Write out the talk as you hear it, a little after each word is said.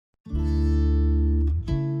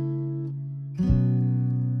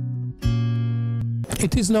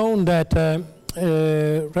It is known that a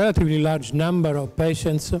relatively large number of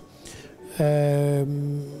patients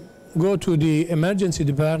go to the emergency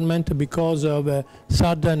department because of a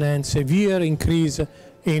sudden and severe increase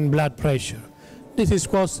in blood pressure. This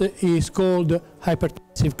is what is called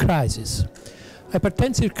hypertensive crisis.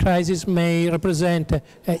 Hypertensive crisis may represent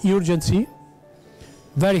urgency,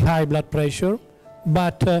 very high blood pressure,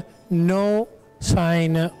 but no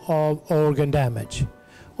sign of organ damage.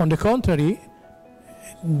 On the contrary,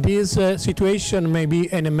 this situation may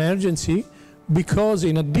be an emergency because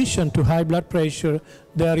in addition to high blood pressure,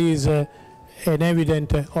 there is an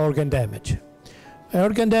evident organ damage.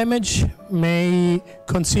 Organ damage may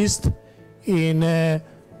consist in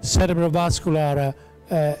cerebrovascular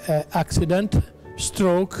accident,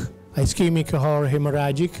 stroke, ischemic or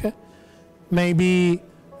hemorrhagic, maybe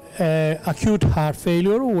acute heart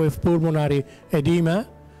failure with pulmonary edema,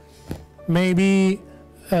 maybe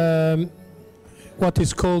what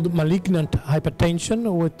is called malignant hypertension,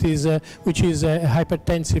 which is a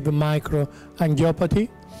hypertensive microangiopathy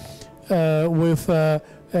with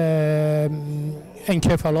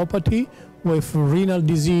encephalopathy, with renal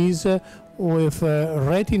disease, with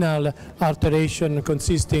retinal alteration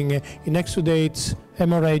consisting in exudates,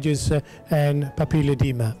 hemorrhages, and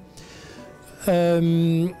papilledema.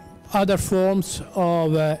 Other forms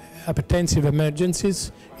of hypertensive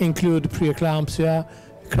emergencies include preeclampsia,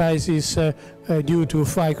 crisis due to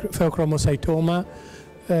pheochromocytoma,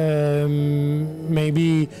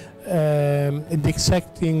 maybe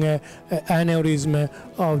dissecting aneurysm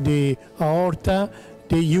of the aorta,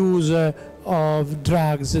 the use of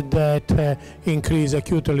drugs that increase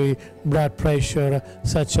acutely blood pressure,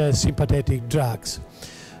 such as sympathetic drugs,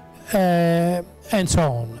 and so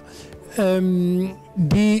on.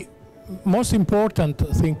 The most important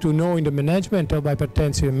thing to know in the management of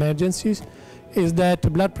hypertensive emergencies is that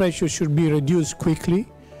blood pressure should be reduced quickly,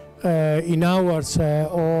 in hours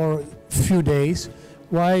or few days,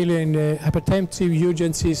 while in hypertensive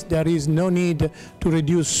urgencies there is no need to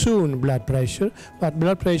reduce soon blood pressure, but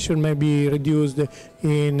blood pressure may be reduced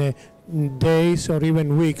in days or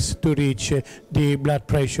even weeks to reach the blood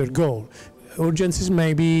pressure goal. Urgencies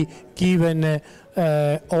may be given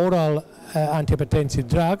oral antihypertensive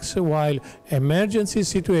drugs, while emergency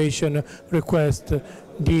situation request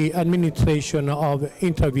the administration of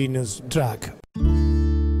intravenous drug.